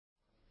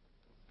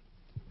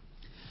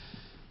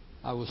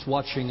I was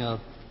watching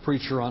a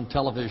preacher on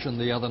television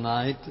the other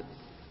night,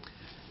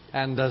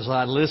 and as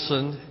I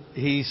listened,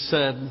 he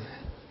said,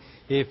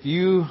 if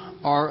you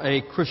are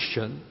a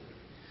Christian,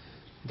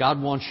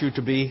 God wants you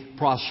to be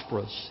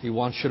prosperous. He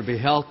wants you to be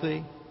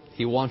healthy.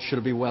 He wants you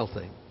to be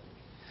wealthy.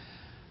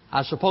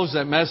 I suppose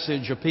that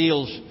message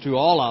appeals to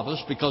all of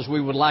us because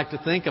we would like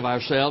to think of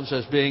ourselves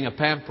as being a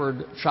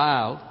pampered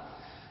child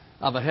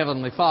of a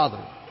Heavenly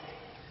Father.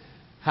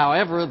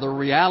 However, the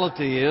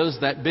reality is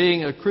that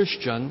being a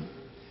Christian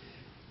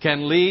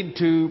can lead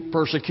to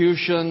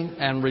persecution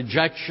and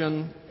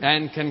rejection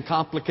and can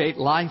complicate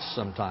life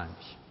sometimes.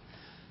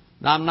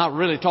 Now, I'm not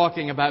really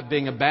talking about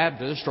being a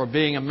Baptist or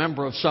being a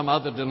member of some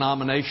other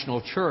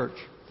denominational church.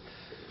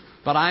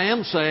 But I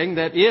am saying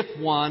that if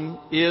one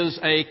is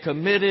a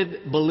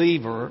committed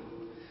believer,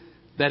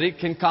 that it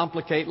can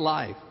complicate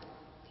life.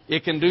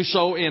 It can do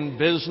so in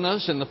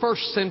business. In the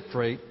first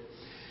century,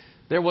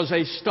 there was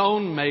a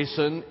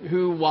stonemason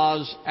who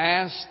was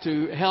asked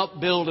to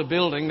help build a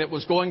building that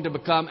was going to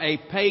become a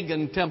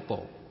pagan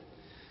temple.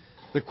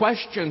 The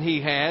question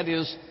he had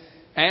is,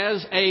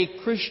 as a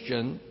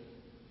Christian,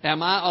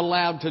 am I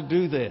allowed to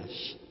do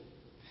this?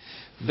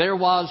 There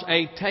was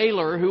a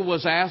tailor who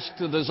was asked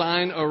to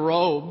design a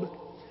robe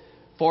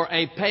for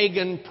a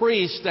pagan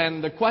priest,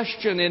 and the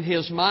question in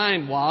his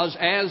mind was,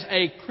 as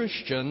a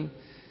Christian,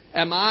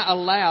 am I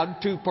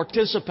allowed to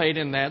participate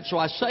in that? So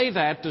I say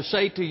that to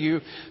say to you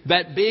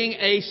that being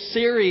a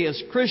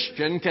serious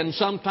Christian can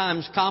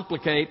sometimes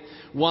complicate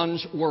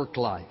one's work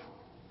life.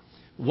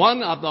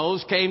 One of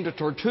those came to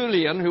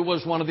Tertullian, who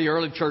was one of the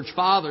early church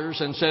fathers,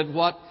 and said,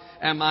 what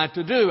am I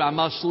to do? I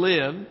must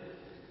live.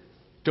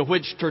 To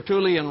which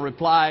Tertullian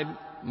replied,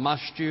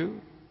 must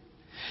you?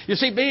 You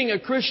see, being a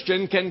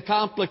Christian can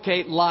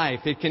complicate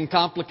life. It can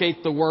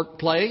complicate the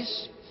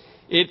workplace.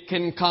 It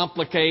can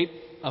complicate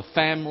a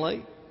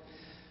family.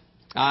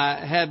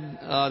 I had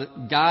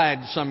a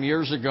guide some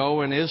years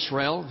ago in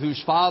Israel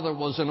whose father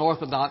was an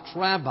Orthodox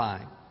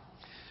rabbi.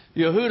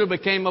 Yehuda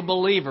became a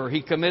believer.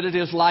 He committed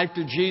his life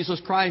to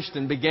Jesus Christ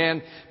and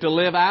began to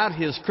live out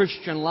his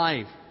Christian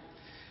life.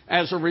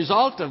 As a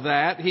result of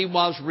that, he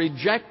was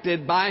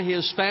rejected by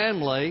his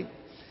family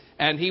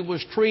and he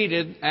was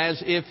treated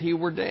as if he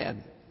were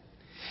dead.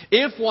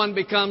 If one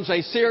becomes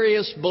a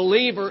serious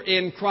believer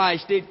in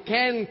Christ, it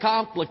can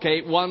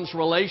complicate one's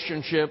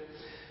relationship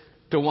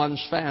to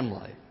one's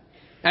family.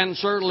 And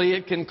certainly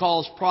it can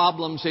cause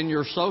problems in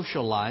your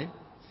social life.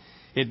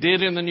 It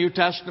did in the New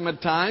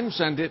Testament times,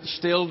 and it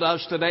still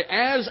does today.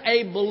 As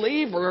a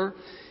believer,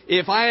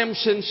 if I am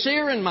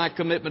sincere in my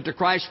commitment to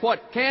Christ,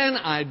 what can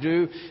I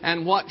do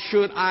and what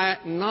should I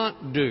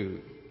not do?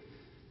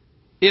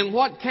 In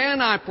what can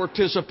I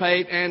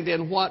participate and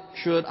in what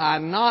should I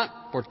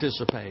not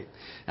participate?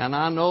 And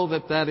I know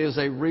that that is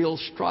a real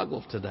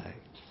struggle today.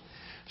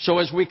 So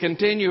as we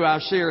continue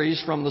our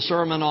series from the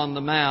Sermon on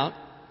the Mount,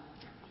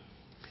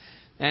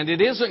 and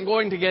it isn't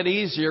going to get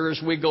easier as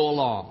we go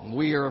along.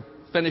 We are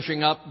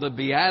finishing up the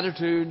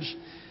Beatitudes.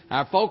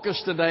 Our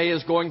focus today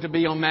is going to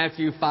be on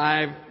Matthew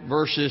 5,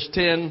 verses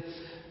 10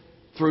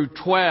 through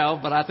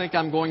 12, but I think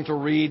I'm going to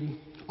read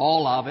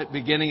all of it,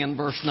 beginning in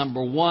verse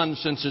number 1,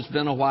 since it's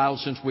been a while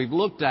since we've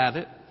looked at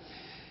it.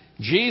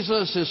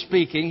 Jesus is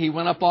speaking. He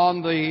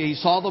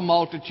saw the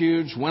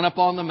multitudes, went up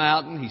on the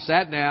mountain, he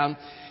sat down.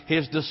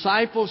 His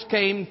disciples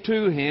came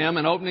to him,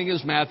 and opening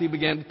his mouth, he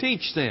began to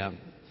teach them,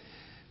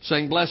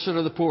 saying, blessed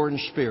are the poor in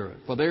spirit,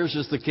 for theirs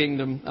is the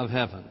kingdom of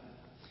heaven.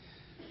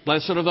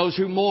 Blessed are those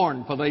who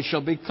mourn, for they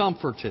shall be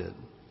comforted.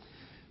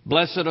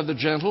 Blessed are the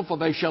gentle, for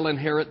they shall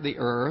inherit the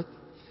earth.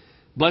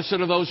 Blessed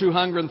are those who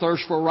hunger and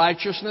thirst for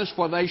righteousness,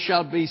 for they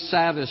shall be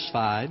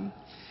satisfied.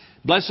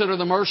 Blessed are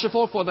the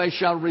merciful, for they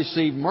shall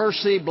receive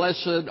mercy.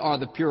 Blessed are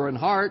the pure in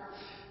heart,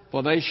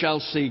 for they shall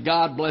see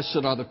God.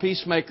 Blessed are the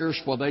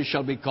peacemakers, for they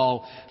shall be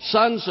called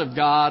sons of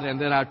God. And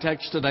then our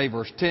text today,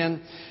 verse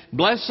 10.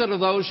 Blessed are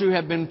those who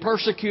have been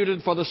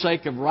persecuted for the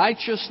sake of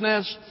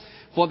righteousness,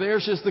 for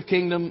theirs is the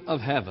kingdom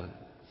of heaven.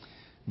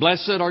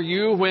 Blessed are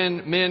you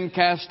when men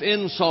cast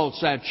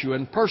insults at you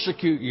and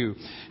persecute you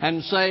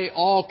and say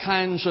all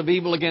kinds of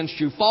evil against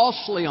you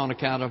falsely on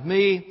account of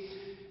me.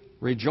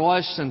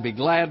 Rejoice and be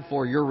glad,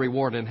 for your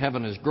reward in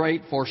heaven is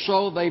great, for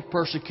so they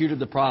persecuted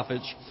the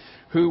prophets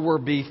who were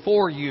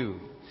before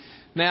you.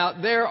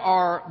 Now, there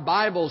are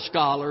Bible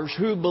scholars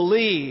who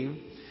believe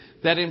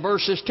that in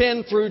verses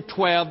 10 through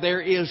 12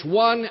 there is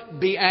one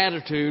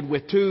beatitude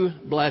with two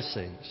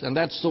blessings. And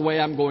that's the way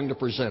I'm going to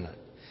present it.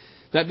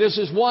 That this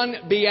is one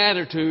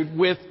beatitude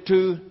with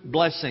two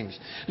blessings.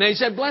 Now he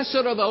said, blessed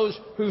are those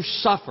who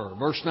suffer,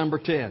 verse number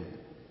 10.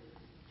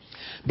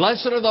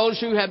 Blessed are those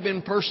who have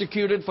been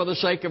persecuted for the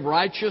sake of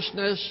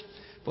righteousness,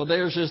 for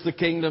theirs is the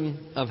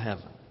kingdom of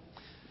heaven.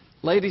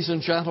 Ladies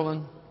and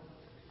gentlemen,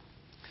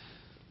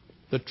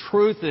 the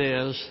truth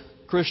is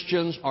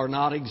Christians are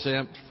not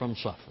exempt from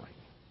suffering.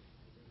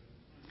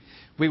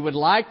 We would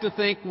like to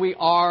think we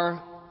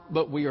are,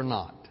 but we are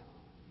not.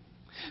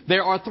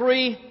 There are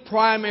three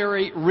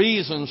primary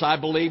reasons, I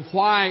believe,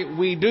 why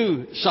we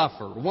do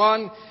suffer.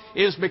 One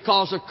is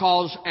because of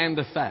cause and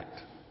effect.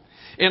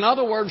 In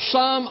other words,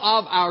 some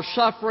of our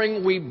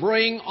suffering we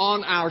bring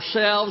on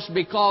ourselves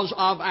because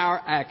of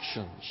our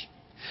actions.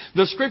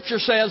 The Scripture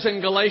says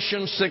in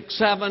Galatians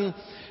 6:7,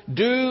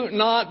 "Do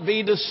not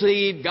be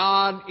deceived,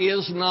 God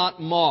is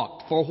not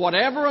mocked. For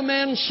whatever a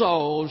man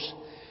sows,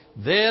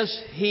 this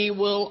he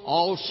will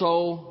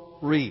also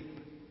reap."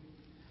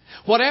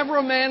 Whatever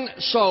a man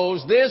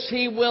sows, this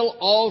he will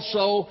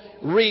also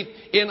reap.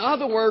 In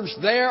other words,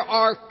 there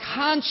are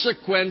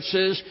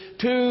consequences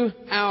to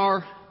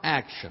our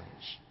actions.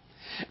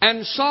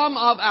 And some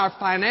of our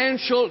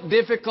financial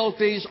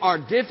difficulties are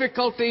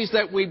difficulties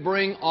that we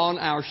bring on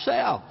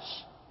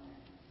ourselves.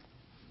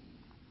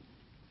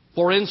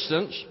 For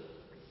instance,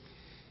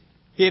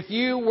 if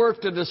you were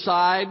to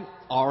decide,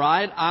 all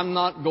right, I'm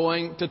not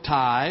going to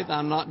tithe,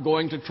 I'm not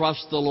going to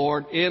trust the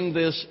Lord in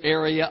this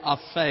area of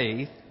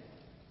faith,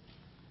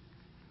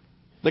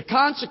 the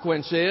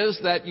consequence is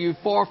that you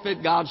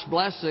forfeit God's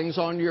blessings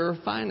on your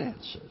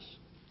finances.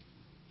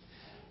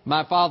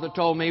 My father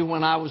told me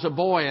when I was a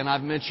boy, and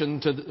I've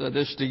mentioned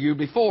this to you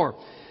before,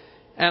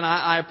 and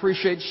I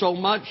appreciate so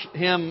much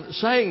him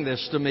saying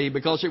this to me,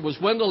 because it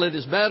was, "Wendell, it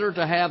is better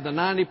to have the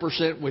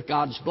 90% with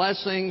God's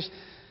blessings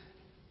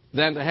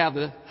than to have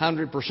the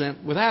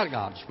 100% without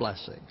God's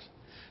blessings.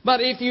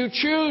 But if you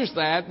choose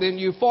that, then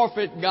you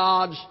forfeit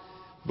God's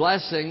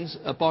blessings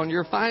upon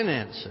your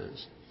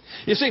finances."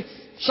 You see,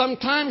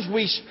 sometimes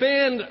we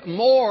spend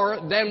more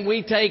than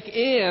we take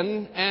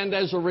in, and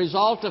as a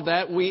result of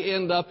that, we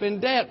end up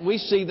in debt. We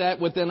see that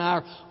within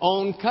our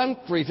own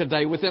country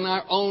today, within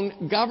our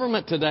own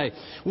government today.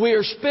 We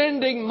are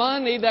spending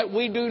money that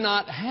we do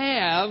not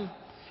have,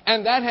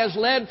 and that has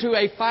led to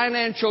a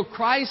financial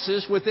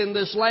crisis within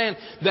this land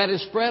that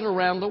is spread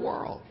around the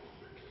world.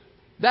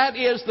 That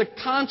is the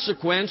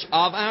consequence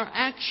of our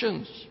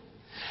actions.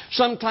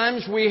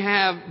 Sometimes we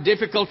have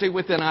difficulty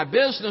within our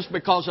business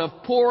because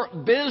of poor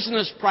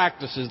business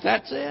practices.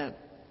 That's it.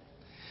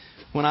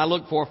 When I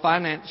look for a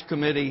finance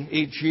committee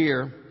each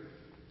year,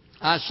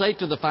 I say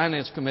to the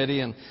finance committee,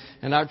 and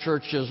our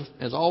church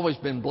has always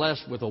been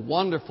blessed with a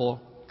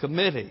wonderful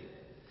committee.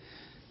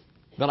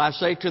 But I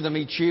say to them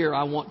each year,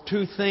 I want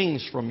two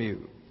things from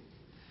you.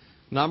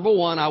 Number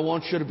one, I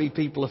want you to be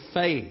people of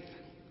faith.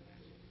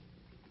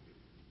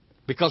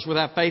 Because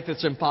without faith,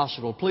 it's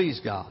impossible to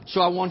please God.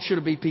 So I want you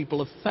to be people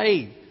of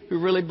faith who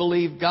really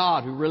believe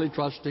God, who really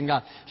trust in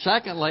God.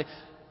 Secondly,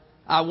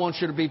 I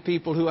want you to be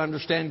people who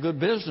understand good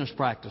business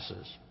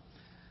practices.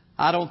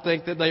 I don't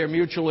think that they are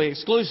mutually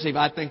exclusive.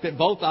 I think that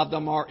both of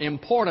them are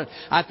important.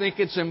 I think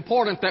it's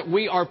important that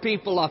we are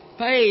people of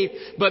faith,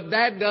 but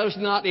that does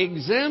not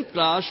exempt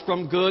us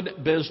from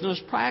good business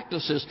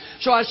practices.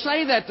 So I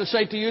say that to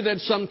say to you that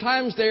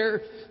sometimes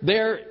there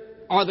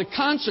are the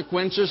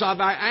consequences of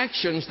our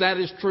actions. That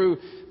is true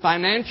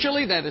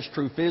financially, that is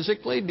true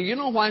physically. Do you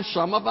know why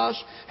some of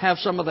us have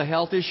some of the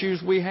health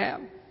issues we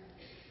have?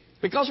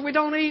 Because we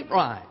don't eat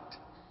right.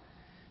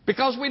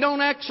 Because we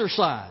don't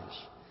exercise.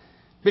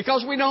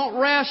 Because we don't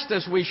rest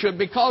as we should.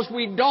 Because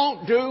we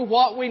don't do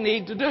what we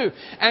need to do.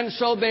 And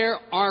so there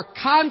are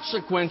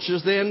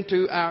consequences then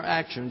to our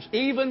actions,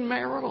 even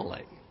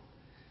maritally.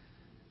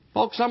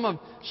 Folks, some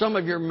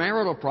of your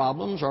marital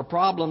problems are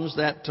problems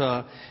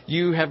that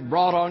you have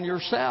brought on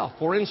yourself.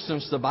 For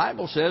instance, the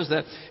Bible says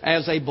that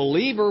as a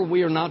believer,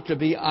 we are not to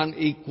be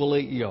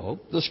unequally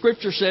yoked. The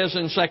Scripture says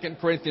in 2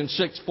 Corinthians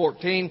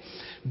 6:14,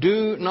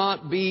 "Do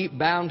not be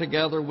bound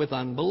together with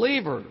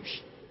unbelievers."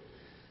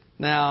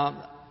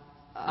 Now,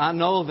 I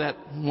know that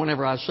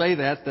whenever I say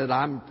that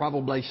I'm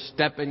probably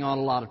stepping on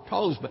a lot of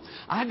toes, but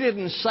I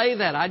didn't say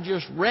that. I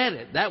just read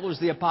it. That was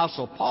the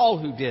Apostle Paul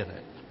who did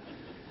it.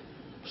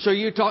 So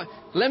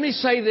let me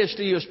say this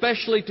to you,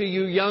 especially to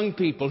you young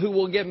people who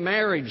will get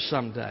married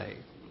someday.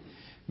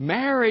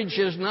 Marriage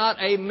is not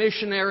a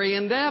missionary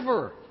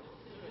endeavor.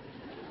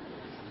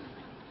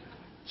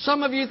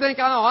 Some of you think,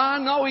 "Oh, I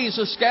know he's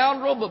a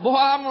scoundrel, but boy,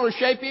 I'm going to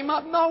shape him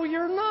up." No,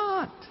 you're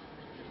not.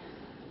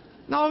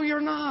 No,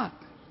 you're not.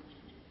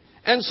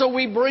 And so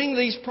we bring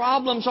these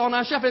problems on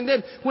ourselves. And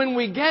then when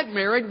we get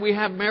married, we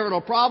have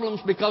marital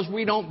problems because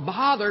we don't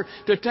bother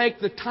to take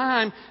the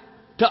time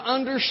to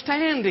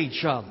understand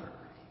each other,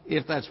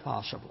 if that's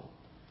possible.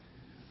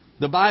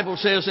 The Bible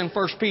says in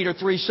 1 Peter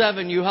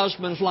 3:7, "You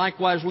husbands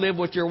likewise live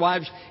with your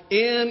wives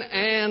in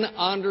an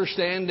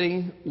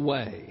understanding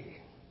way."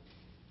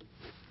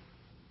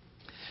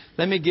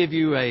 Let me give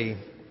you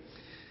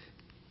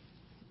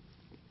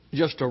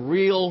just a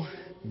real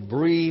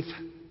brief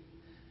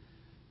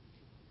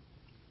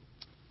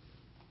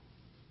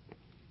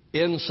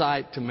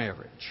insight to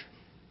marriage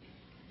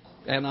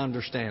and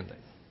understanding.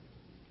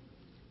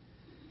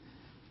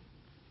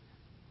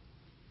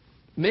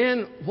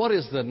 Men, what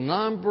is the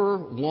number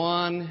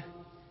one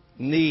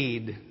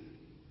need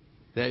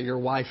that your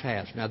wife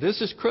has? Now,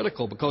 this is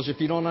critical because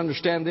if you don't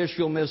understand this,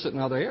 you'll miss it in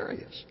other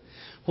areas.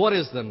 What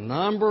is the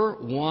number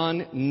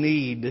one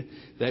need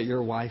that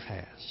your wife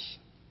has?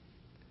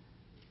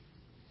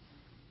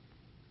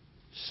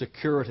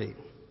 Security.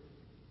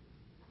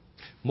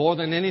 More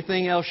than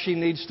anything else, she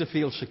needs to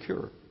feel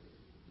secure.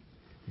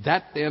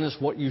 That then is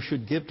what you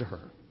should give to her.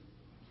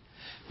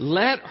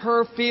 Let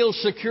her feel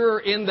secure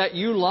in that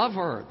you love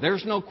her.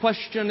 There's no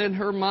question in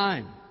her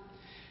mind.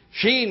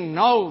 She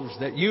knows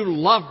that you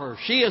love her.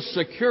 She is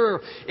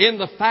secure in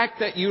the fact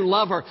that you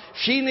love her.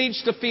 She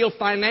needs to feel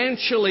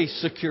financially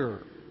secure.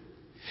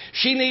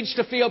 She needs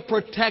to feel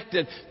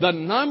protected. The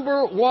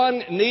number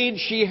one need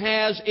she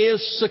has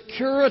is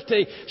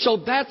security. So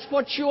that's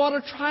what you ought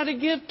to try to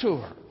give to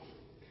her.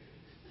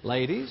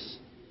 Ladies,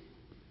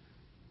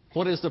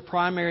 what is the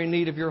primary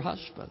need of your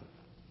husband?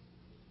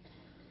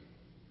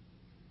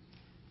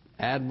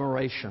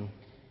 Admiration.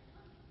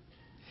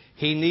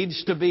 He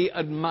needs to be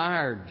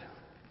admired.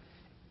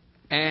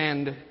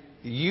 And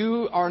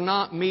you are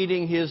not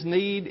meeting his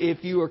need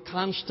if you are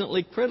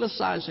constantly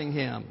criticizing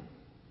him.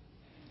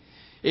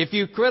 If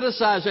you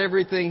criticize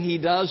everything he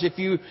does, if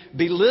you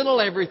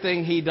belittle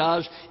everything he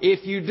does,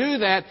 if you do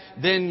that,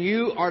 then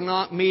you are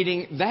not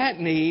meeting that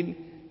need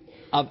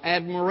of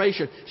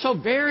admiration. So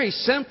very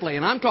simply,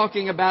 and I'm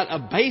talking about a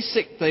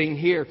basic thing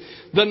here,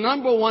 the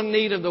number one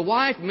need of the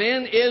wife,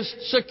 men, is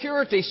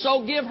security.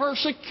 So give her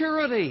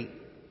security.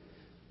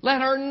 Let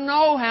her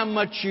know how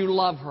much you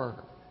love her.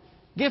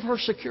 Give her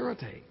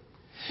security.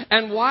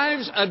 And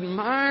wives,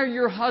 admire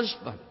your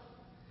husband.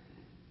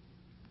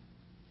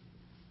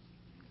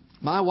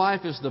 My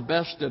wife is the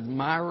best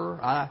admirer.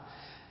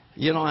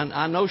 And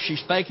I know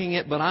she's faking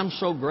it, but I'm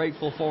so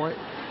grateful for it.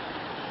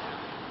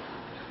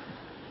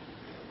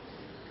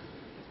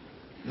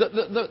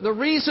 The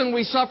reason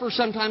we suffer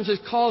sometimes is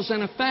cause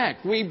and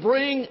effect. We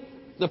bring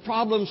the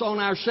problems on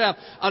ourselves.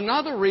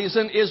 Another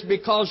reason is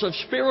because of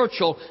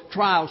spiritual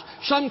trials.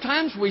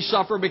 Sometimes we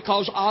suffer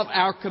because of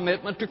our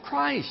commitment to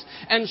Christ.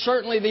 And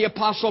certainly the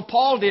Apostle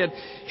Paul did.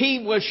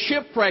 He was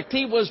shipwrecked.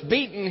 He was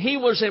beaten. He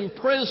was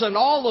imprisoned.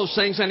 All those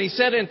things. And he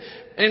said in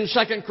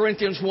 2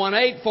 Corinthians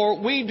 1:8, "For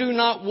we do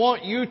not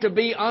want you to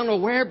be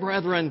unaware,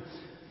 brethren,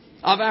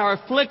 of our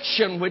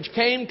affliction which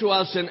came to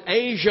us in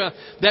Asia,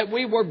 that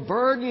we were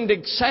burdened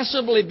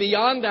excessively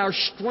beyond our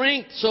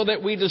strength, so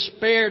that we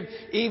despaired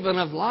even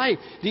of life."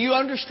 Do you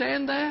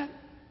understand that?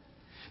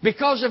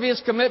 Because of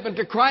his commitment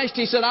to Christ,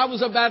 he said, I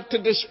was about to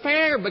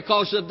despair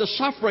because of the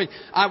suffering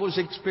I was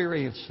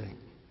experiencing.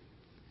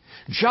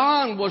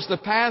 John was the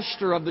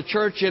pastor of the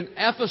church in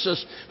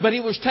Ephesus, but he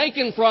was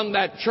taken from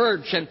that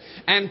church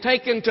and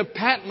taken to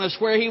Patmos,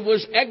 where he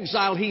was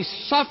exiled. He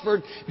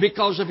suffered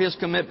because of his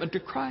commitment to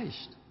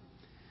Christ.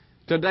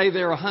 Today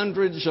there are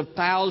hundreds of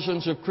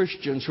thousands of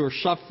Christians who are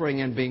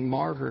suffering and being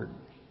martyred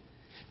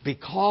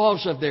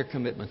because of their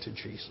commitment to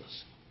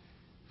Jesus,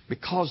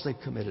 because they've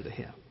committed to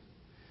Him.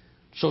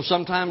 So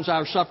sometimes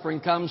our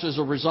suffering comes as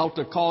a result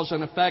of cause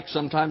and effect.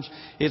 Sometimes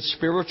it's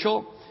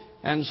spiritual,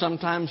 and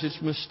sometimes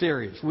it's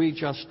mysterious. We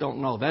just don't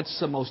know. That's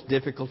the most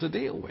difficult to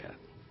deal with.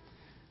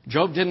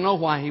 Job didn't know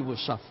why he was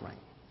suffering.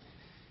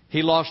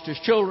 He lost his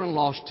children,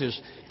 lost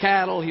his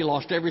cattle, he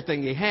lost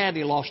everything he had,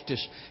 he lost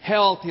his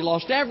health, he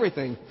lost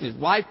everything. His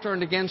wife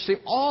turned against him,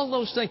 all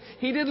those things.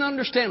 He didn't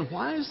understand,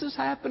 why is this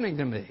happening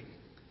to me?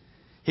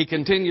 He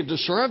continued to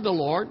serve the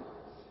Lord,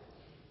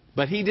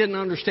 but he didn't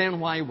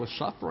understand why he was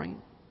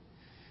suffering.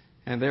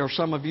 And there are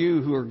some of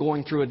you who are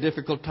going through a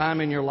difficult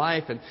time in your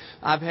life, and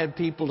I've had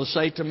people to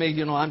say to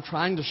me, I'm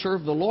trying to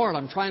serve the Lord,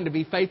 I'm trying to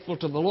be faithful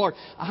to the Lord.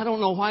 I don't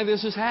know why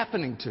this is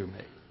happening to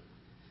me.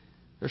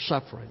 They're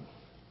suffering.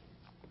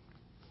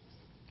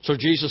 So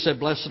Jesus said,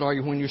 "Blessed are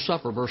you when you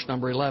suffer," verse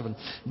number 11.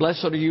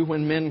 "Blessed are you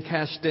when men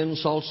cast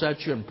insults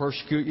at you and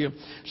persecute you,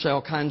 say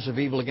all kinds of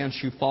evil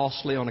against you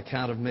falsely on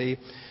account of me."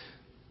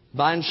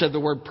 Vine said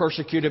the word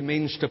persecuted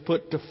means to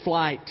put to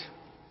flight,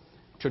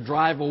 to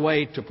drive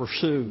away, to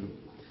pursue.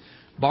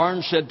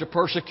 Barnes said to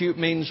persecute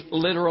means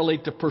literally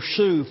to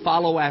pursue,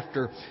 follow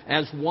after,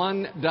 as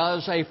one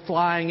does a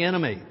flying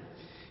enemy.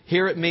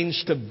 Here it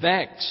means to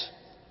vex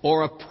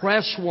or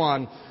oppress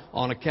one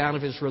on account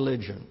of his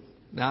religion.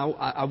 Now,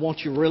 I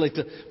want you really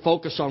to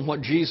focus on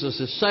what Jesus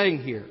is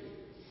saying here.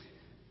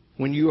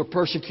 When you are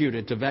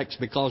persecuted, to vex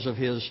because of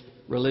his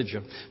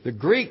religion. The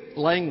Greek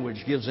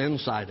language gives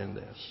insight in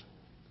this.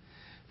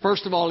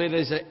 First of all, it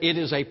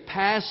is a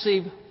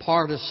passive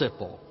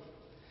participle.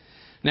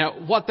 Now,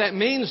 what that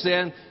means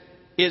then,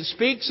 it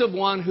speaks of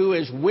one who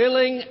is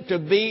willing to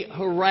be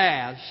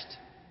harassed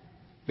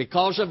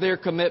because of their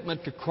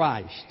commitment to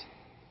Christ,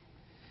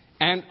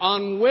 and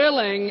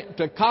unwilling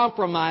to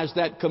compromise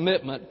that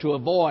commitment to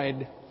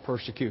avoid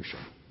persecution.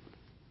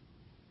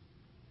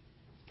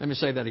 Let me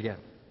say that again.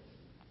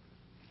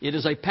 It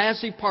is a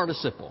passive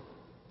participle.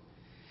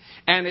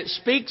 And it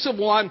speaks of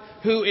one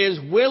who is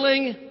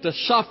willing to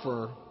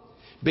suffer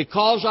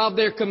because of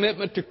their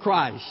commitment to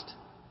Christ,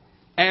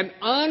 and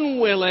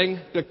unwilling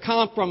to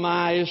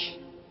compromise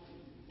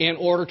in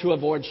order to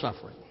avoid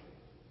suffering.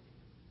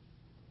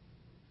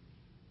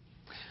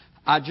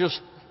 I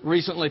just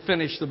recently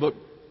finished the book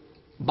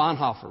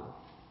Bonhoeffer.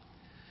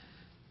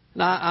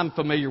 Now, I'm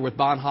familiar with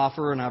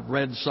Bonhoeffer, and I've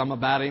read some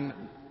about him,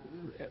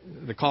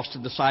 The Cost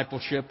of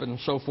Discipleship and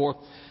so forth.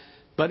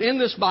 But in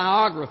this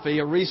biography,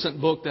 a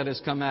recent book that has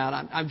come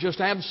out, I'm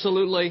just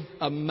absolutely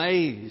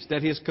amazed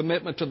at his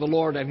commitment to the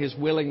Lord and his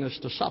willingness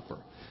to suffer.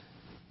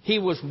 He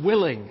was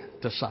willing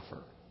to suffer.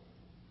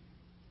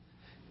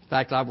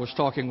 fact, I was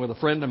talking with a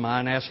friend of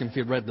mine, asked him if he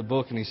had read the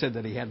book, and he said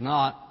that he had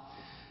not.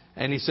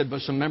 And he said,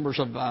 but some members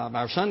of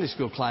our Sunday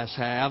school class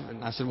have.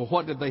 And I said, well,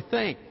 what did they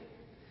think?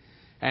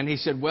 And he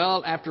said,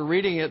 well, after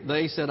reading it,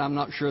 they said, I'm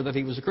not sure that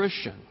he was a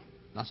Christian.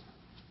 I said,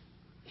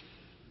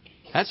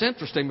 that's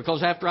interesting,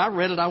 because after I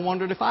read it, I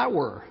wondered if I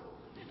were.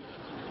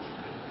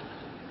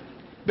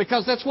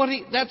 Because that's what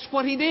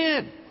he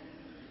did.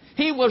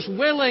 He was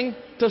willing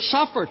to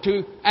suffer,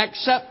 to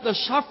accept the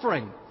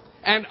suffering,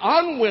 and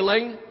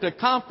unwilling to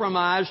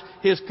compromise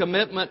his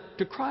commitment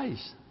to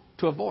Christ,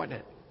 to avoid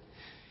it.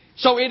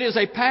 So it is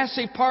a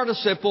passive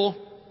participle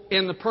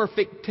in the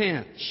perfect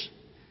tense,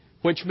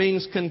 which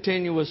means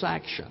continuous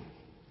action.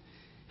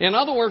 In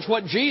other words,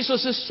 what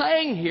Jesus is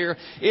saying here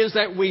is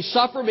that we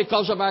suffer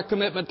because of our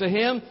commitment to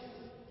Him,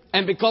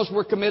 and because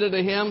we're committed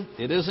to Him,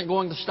 it isn't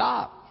going to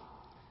stop.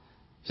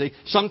 See,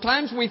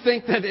 sometimes we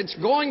think that it's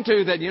going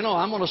to, that,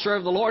 I'm going to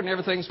serve the Lord and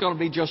everything's going to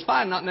be just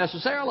fine. Not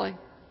necessarily.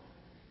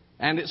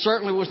 And it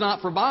certainly was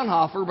not for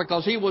Bonhoeffer,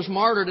 because he was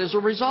martyred as a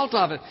result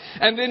of it.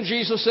 And then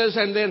Jesus says,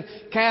 and then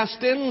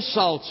cast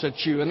insults at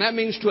you. And that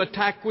means to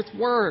attack with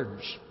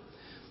words.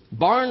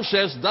 Barnes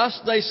says, thus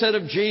they said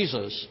of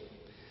Jesus,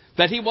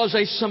 that He was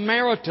a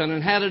Samaritan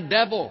and had a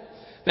devil,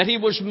 that He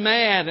was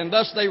mad, and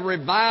thus they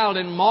reviled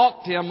and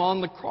mocked Him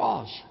on the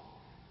cross.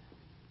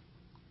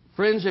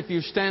 Friends, if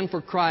you stand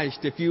for Christ,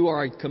 if you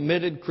are a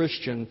committed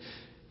Christian,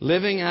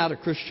 living out a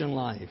Christian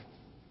life,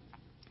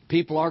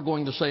 people are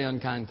going to say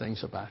unkind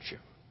things about you.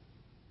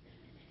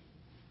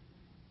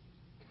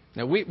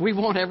 Now, we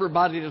want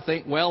everybody to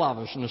think well of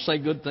us and to say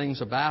good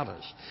things about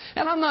us.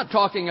 And I'm not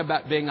talking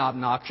about being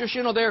obnoxious.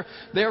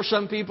 There are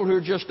some people who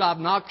are just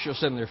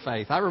obnoxious in their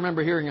faith. I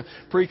remember hearing a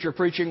preacher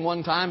preaching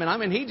one time,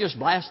 and he just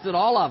blasted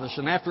all of us.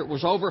 And after it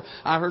was over,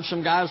 I heard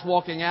some guys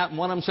walking out, and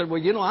one of them said,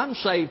 well, I'm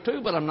saved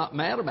too, but I'm not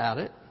mad about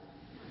it.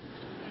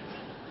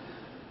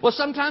 Well,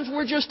 sometimes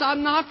we're just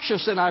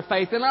obnoxious in our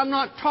faith, and I'm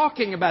not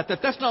talking about that.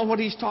 That's not what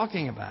he's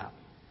talking about.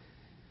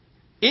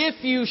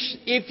 If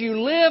you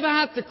live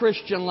out the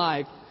Christian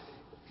life,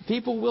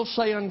 people will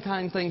say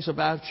unkind things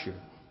about you.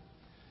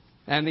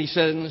 And he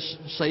says,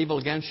 say evil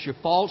against you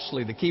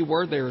falsely. The key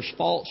word there is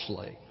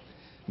falsely.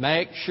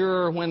 Make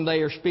sure when they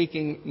are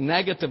speaking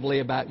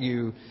negatively about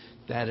you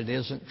that it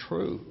isn't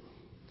true.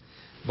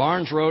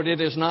 Barnes wrote,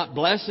 it is not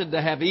blessed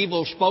to have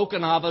evil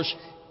spoken of us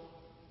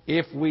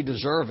if we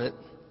deserve it.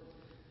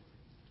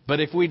 But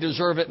if we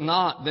deserve it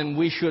not, then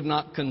we should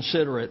not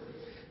consider it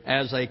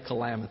as a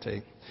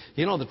calamity.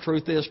 The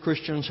truth is,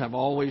 Christians have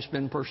always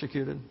been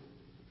persecuted.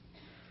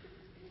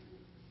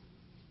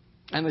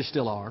 And they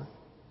still are.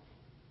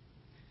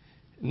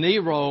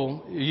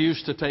 Nero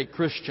used to take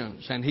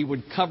Christians, and he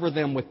would cover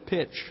them with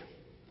pitch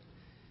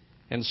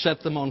and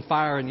set them on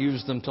fire and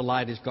use them to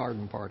light his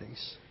garden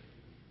parties.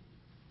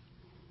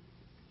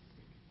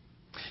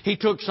 He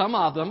took some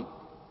of them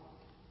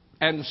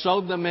and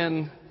sewed them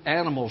in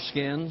animal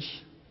skins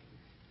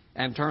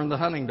and turned the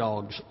hunting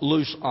dogs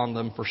loose on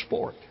them for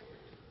sport.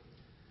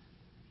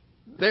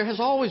 There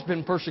has always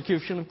been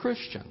persecution of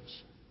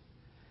Christians.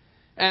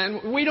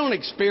 And we don't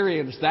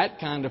experience that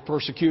kind of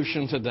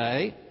persecution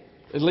today.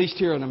 At least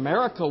here in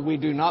America we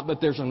do not, but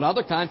there's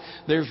another kind.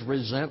 There's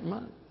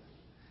resentment.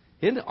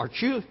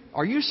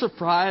 Are you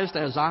surprised,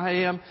 as I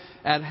am,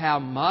 at how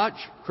much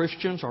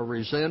Christians are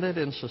resented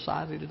in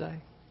society today?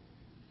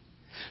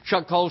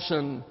 Chuck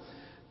Colson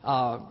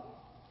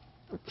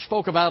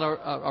spoke about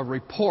a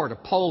report, a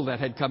poll that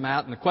had come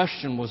out, and the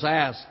question was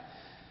asked,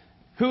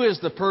 who is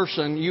the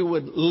person you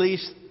would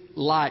least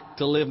like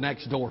to live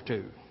next door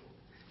to?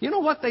 You know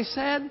what they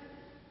said?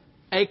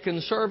 A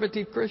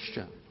conservative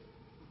Christian.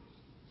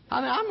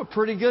 I'm a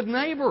pretty good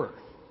neighbor.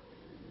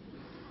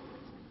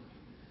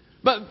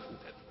 But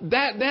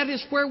that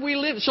is where we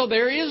live. So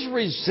there is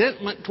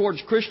resentment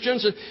towards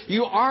Christians.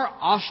 You are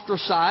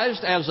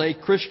ostracized as a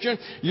Christian.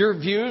 Your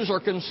views are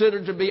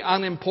considered to be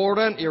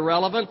unimportant,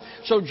 irrelevant.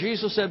 So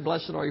Jesus said,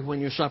 blessed are you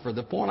when you suffer.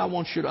 The point I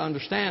want you to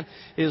understand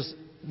is,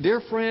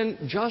 dear friend,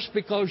 just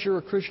because you're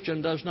a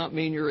Christian does not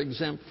mean you're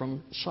exempt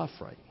from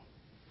suffering.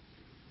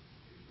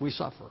 We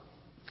suffer.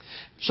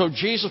 So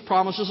Jesus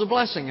promises a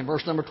blessing. In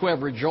verse number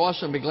 12,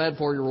 rejoice and be glad,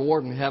 for your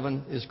reward in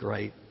heaven is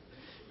great.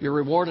 Your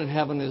reward in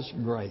heaven is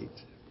great.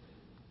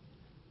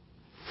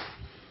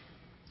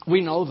 We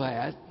know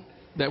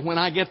that when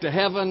I get to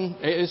heaven,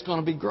 it's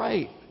going to be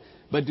great.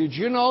 But did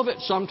you know that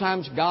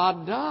sometimes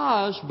God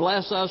does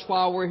bless us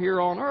while we're here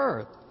on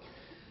earth?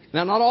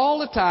 Now, not all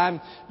the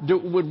time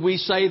would we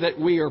say that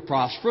we are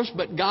prosperous,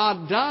 but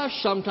God does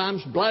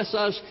sometimes bless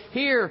us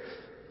here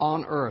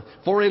on earth.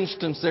 For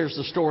instance, there's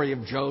the story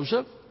of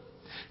Joseph.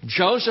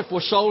 Joseph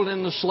was sold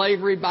into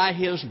slavery by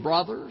his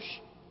brothers.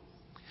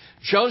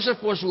 Joseph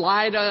was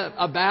lied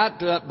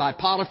about by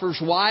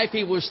Potiphar's wife.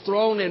 He was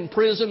thrown in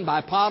prison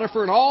by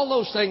Potiphar and all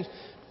those things.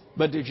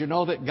 But did you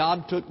know that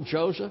God took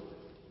Joseph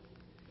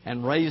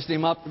and raised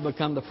him up to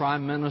become the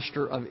prime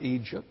minister of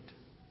Egypt?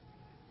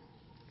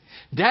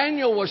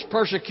 Daniel was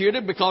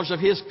persecuted because of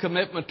his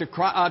commitment to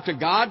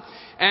God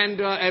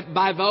and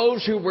by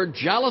those who were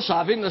jealous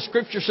of him. The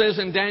Scripture says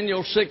in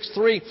Daniel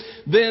 6:3,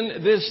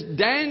 then this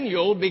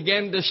Daniel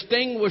began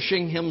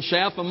distinguishing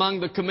himself among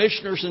the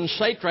commissioners and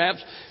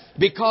satraps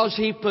because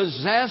he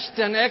possessed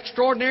an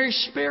extraordinary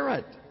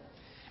spirit.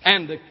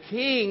 And the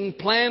king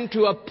planned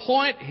to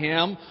appoint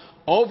him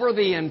over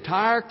the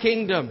entire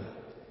kingdom.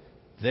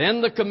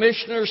 Then the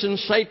commissioners and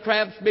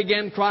satraps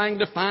began trying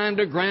to find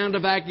a ground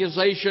of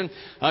accusation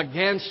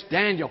against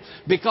Daniel.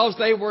 Because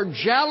they were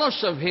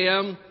jealous of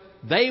him,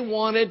 they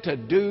wanted to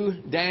do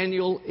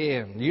Daniel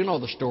in. You know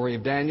the story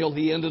of Daniel.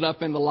 He ended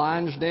up in the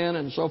lion's den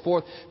and so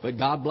forth. But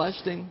God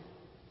blessed him.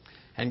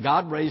 And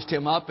God raised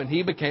him up and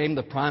he became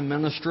the prime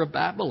minister of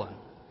Babylon.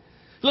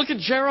 Look at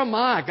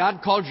Jeremiah. God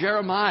called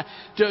Jeremiah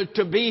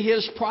to be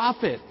His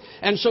prophet.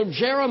 And so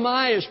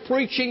Jeremiah is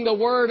preaching the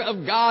Word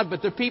of God,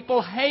 but the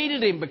people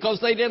hated him because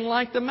they didn't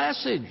like the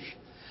message.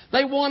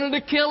 They wanted to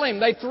kill him.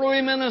 They threw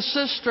him in a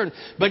cistern.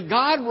 But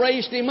God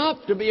raised him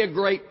up to be a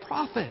great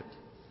prophet.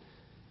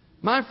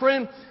 My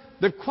friend,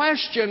 the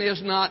question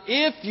is not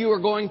if you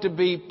are going to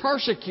be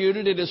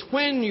persecuted. It is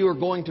when you are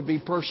going to be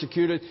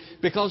persecuted.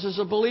 Because as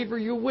a believer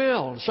you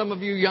will. Some of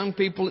you young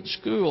people at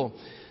school,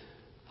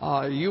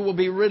 you will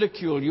be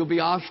ridiculed. You'll be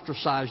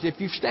ostracized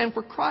if you stand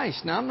for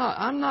Christ. Now,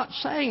 I'm not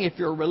saying if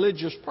you're a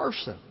religious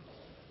person.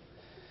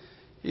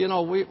 You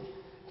know,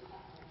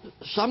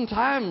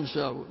 sometimes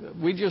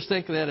we just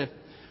think that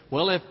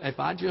if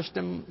I just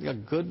am a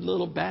good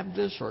little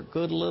Baptist or a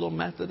good little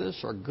Methodist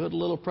or a good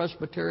little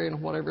Presbyterian or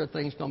whatever the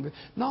thing's going to be.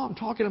 No, I'm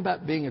talking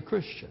about being a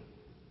Christian.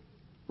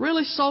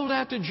 Really sold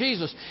out to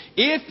Jesus.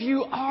 If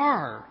you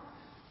are,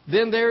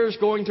 then there's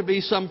going to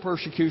be some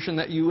persecution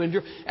that you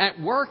endure.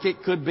 At work, it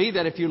could be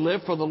that if you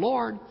live for the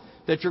Lord,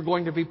 that you're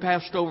going to be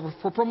passed over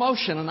for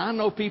promotion. And I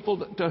know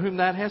people to whom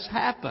that has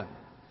happened.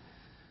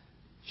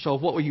 So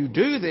what you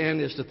do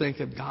then is to think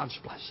of God's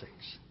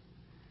blessings.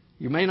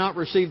 You may not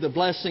receive the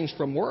blessings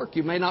from work.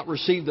 You may not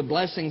receive the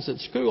blessings at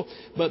school.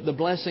 But the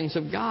blessings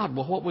of God,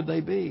 well, what would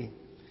they be?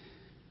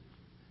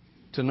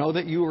 To know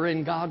that you are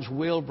in God's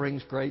will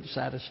brings great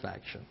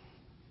satisfaction.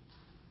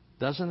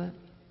 Doesn't it?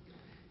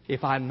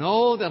 If I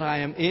know that I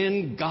am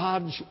in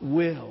God's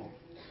will,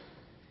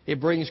 it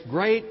brings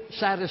great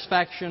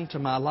satisfaction to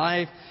my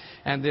life.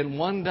 And then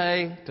one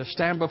day to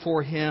stand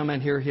before Him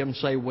and hear Him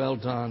say, well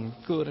done,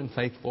 good and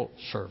faithful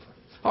servant.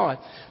 All right,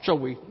 so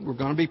we're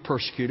going to be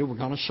persecuted. We're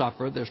going to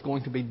suffer. There's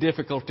going to be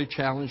difficulty,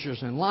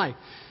 challenges in life.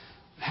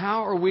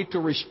 How are we to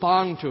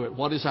respond to it?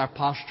 What is our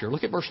posture?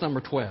 Look at verse number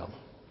 12.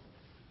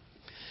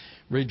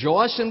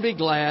 Rejoice and be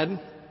glad,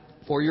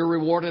 for your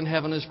reward in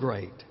heaven is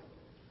great.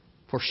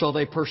 For so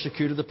they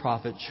persecuted the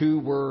prophets who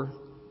were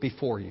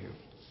before you.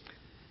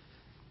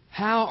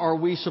 How are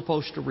we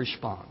supposed to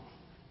respond?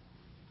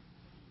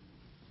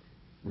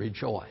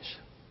 Rejoice.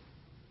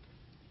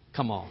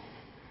 Come on.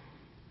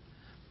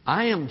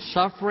 I am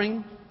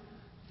suffering.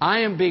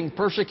 I am being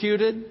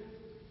persecuted.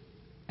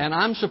 And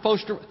I'm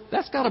supposed to...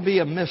 That's got to be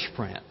a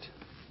misprint.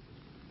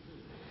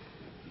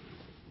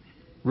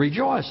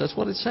 Rejoice. That's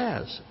what it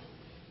says.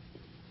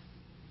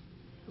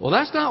 Well,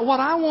 that's not what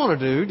I want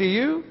to do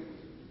you?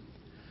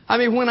 I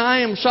mean, when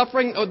I am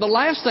suffering, the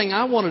last thing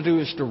I want to do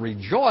is to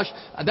rejoice.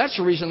 That's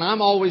the reason I'm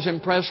always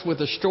impressed with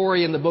the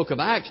story in the book of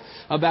Acts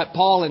about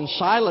Paul and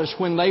Silas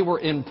when they were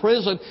in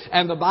prison.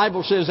 And the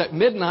Bible says at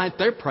midnight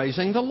they're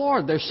praising the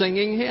Lord. They're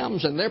singing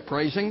hymns and they're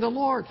praising the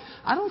Lord.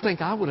 I don't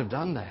think I would have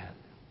done that.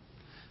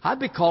 I'd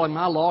be calling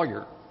my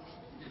lawyer.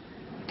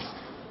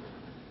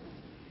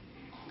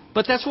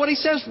 But that's what he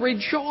says,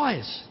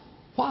 rejoice.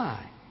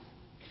 Why?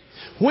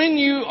 When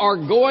you are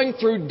going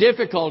through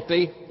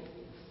difficulty,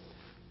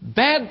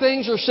 bad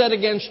things are said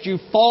against you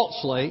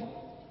falsely.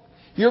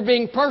 You're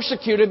being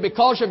persecuted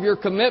because of your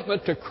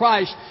commitment to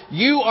Christ.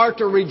 You are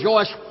to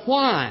rejoice.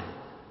 Why?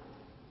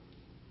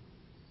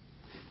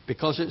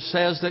 Because it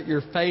says that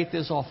your faith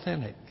is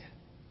authentic.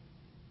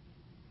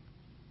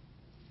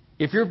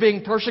 If you're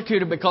being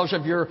persecuted because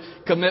of your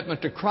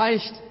commitment to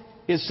Christ,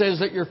 it says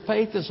that your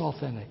faith is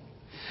authentic.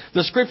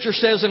 The Scripture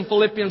says in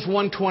Philippians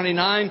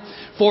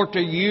 1:29, for to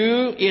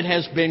you it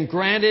has been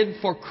granted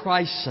for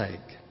Christ's sake,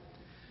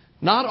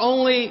 not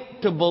only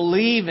to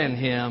believe in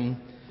Him,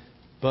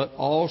 but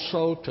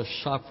also to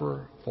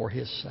suffer for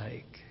His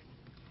sake.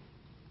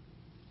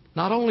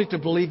 Not only to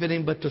believe in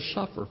Him, but to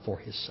suffer for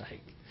His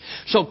sake.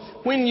 So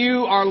when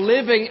you are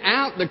living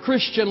out the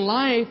Christian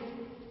life,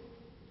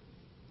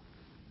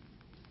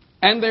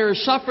 and there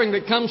is suffering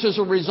that comes as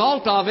a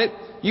result of it,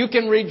 you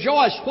can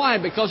rejoice.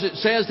 Why? Because it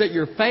says that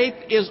your faith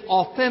is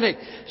authentic.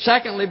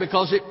 Secondly,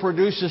 because it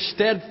produces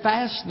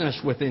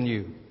steadfastness within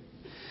you.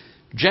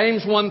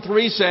 James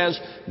 1:3 says,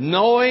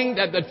 knowing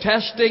that the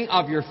testing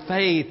of your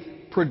faith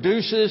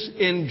produces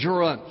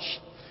endurance.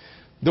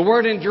 The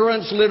word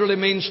endurance literally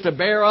means to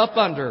bear up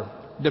under,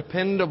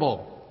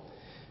 dependable.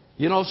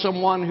 You know,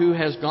 someone who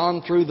has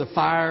gone through the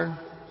fire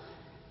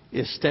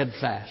is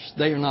steadfast.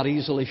 They are not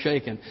easily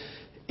shaken.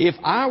 If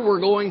I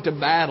were going to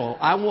battle,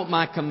 I want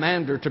my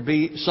commander to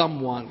be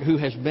someone who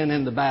has been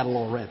in the battle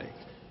already.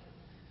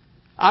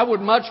 I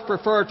would much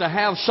prefer to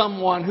have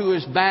someone who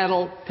is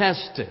battle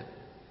tested.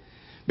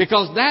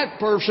 Because that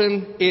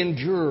person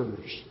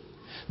endures.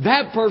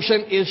 That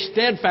person is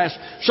steadfast.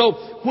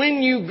 So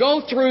when you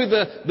go through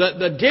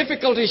the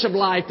difficulties of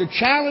life, the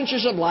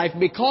challenges of life,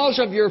 because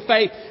of your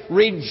faith,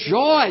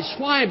 rejoice.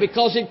 Why?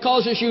 Because it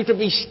causes you to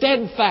be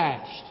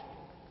steadfast.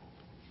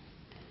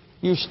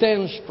 You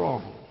stand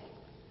strong.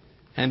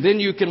 And then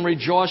you can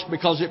rejoice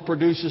because it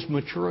produces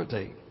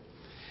maturity.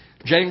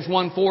 James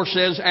 1:4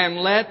 says, and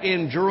let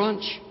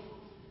endurance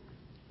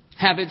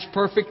have its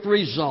perfect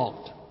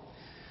result,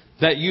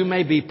 that you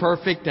may be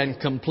perfect and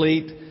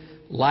complete,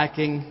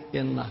 lacking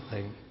in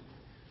nothing.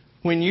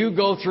 When you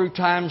go through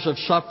times of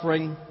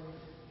suffering,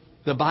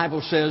 the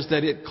Bible says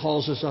that it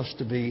causes us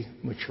to be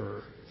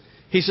mature.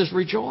 He says,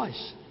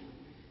 rejoice.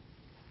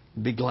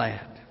 Be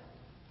glad.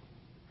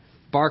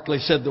 Barclay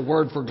said the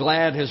word for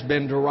glad has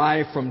been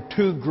derived from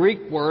two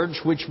Greek words,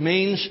 which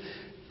means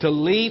to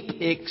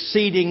leap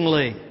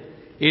exceedingly.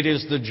 It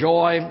is the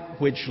joy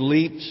which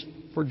leaps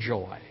for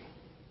joy.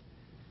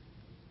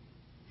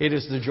 It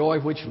is the joy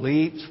which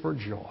leaps for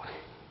joy.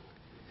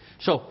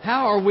 So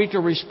how are we to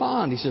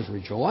respond? He says,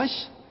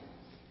 rejoice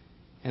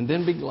and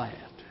then be glad.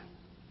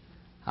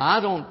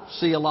 I don't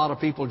see a lot of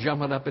people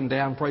jumping up and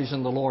down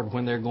praising the Lord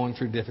when they're going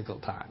through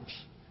difficult times.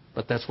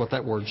 But that's what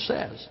that word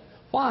says.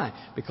 Why?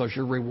 Because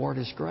your reward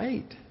is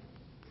great.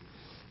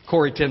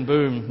 Corrie ten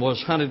Boom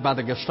was hunted by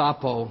the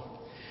Gestapo.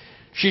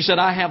 She said,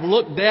 I have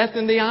looked death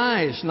in the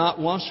eyes, not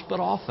once but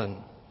often.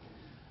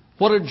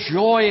 What a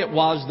joy it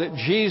was that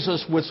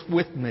Jesus was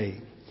with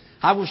me.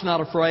 I was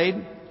not afraid.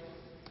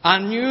 I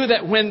knew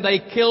that when they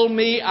killed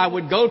me, I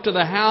would go to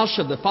the house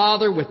of the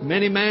Father with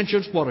many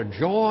mansions. What a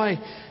joy.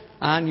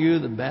 I knew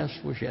the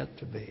best was yet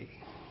to be.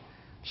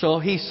 So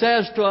he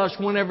says to us,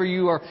 whenever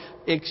you are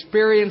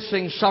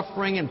experiencing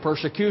suffering and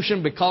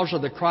persecution because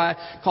of the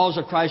cause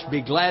of Christ,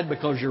 be glad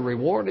because your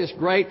reward is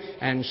great.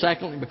 And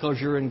secondly, because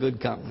you're in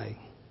good company.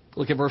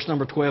 Look at verse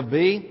number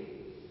 12b.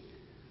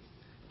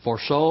 For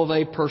so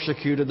they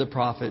persecuted the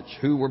prophets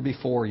who were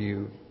before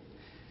you.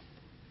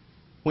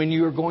 When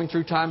you are going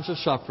through times of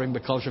suffering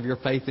because of your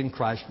faith in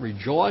Christ,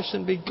 rejoice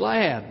and be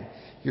glad.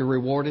 Your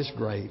reward is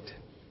great.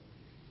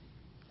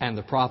 And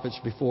the prophets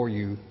before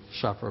you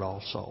suffered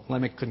also.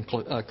 Let me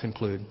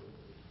conclude.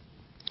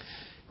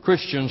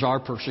 Christians are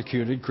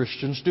persecuted.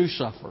 Christians do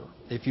suffer.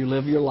 If you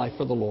live your life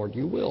for the Lord,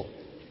 you will.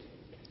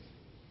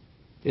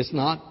 It's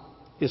not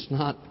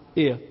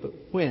if, but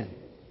when.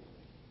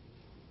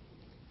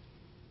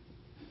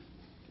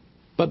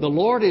 But the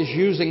Lord is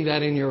using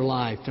that in your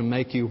life to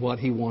make you what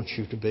He wants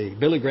you to be.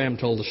 Billy Graham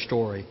told a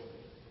story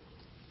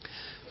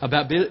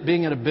about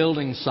being at a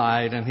building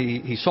site, and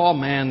he saw a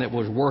man that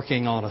was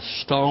working on a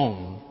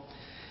stone,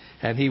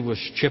 and he was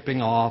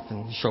chipping off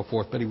and so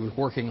forth, but he was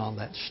working on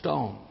that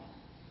stone.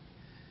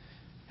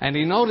 And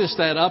he noticed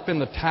that up in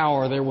the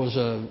tower there was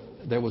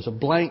a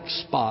blank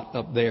spot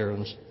up there,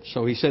 and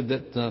so he said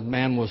that the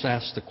man was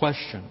asked the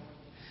question,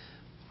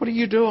 "What are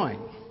you doing?"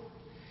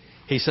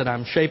 He said,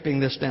 "I'm shaping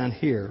this down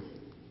here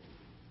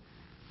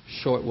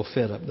so it will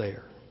fit up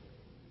there."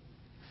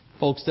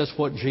 Folks, that's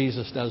what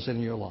Jesus does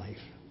in your life.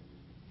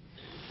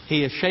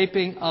 He is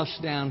shaping us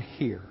down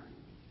here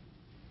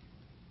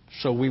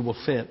so we will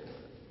fit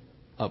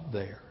up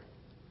there.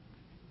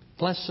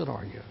 Blessed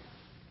are you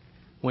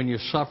when you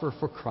suffer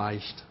for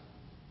Christ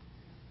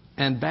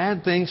and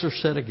bad things are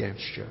said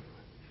against you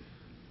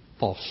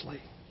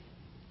falsely.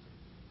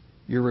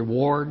 Your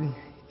reward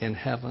in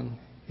heaven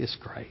is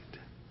great.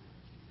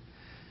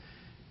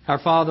 Our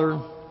Father,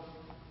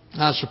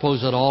 I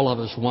suppose that all of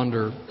us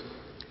wonder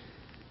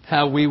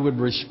how we would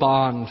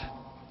respond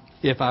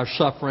if our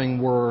suffering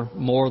were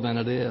more than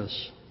it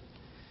is.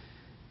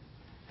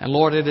 And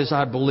Lord, it is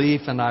our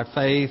belief and our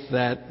faith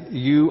that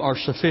You are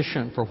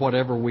sufficient for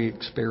whatever we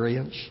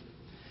experience.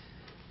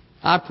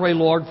 I pray,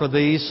 Lord, for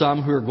these,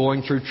 some who are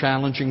going through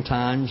challenging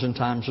times and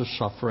times of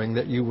suffering,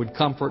 that You would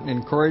comfort and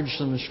encourage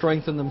them and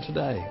strengthen them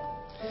today.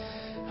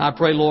 I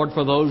pray, Lord,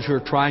 for those who are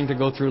trying to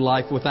go through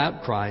life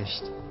without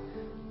Christ,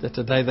 that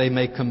today they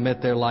may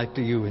commit their life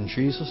to You. In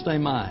Jesus'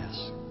 name I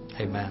ask.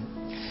 Amen.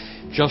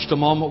 Just a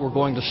moment, we're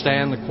going to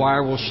stand. The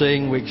choir will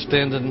sing. We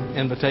extend an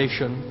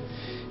invitation.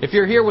 If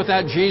you're here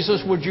without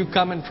Jesus, would you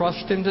come and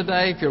trust Him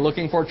today? If you're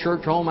looking for a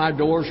church home, our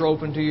doors are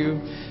open to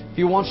you. If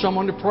you want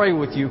someone to pray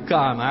with you,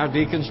 come. Our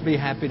deacons will be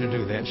happy to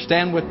do that.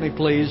 Stand with me,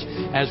 please.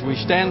 As we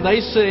stand,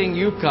 they sing,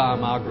 you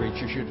come. I'll greet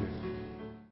you as you do.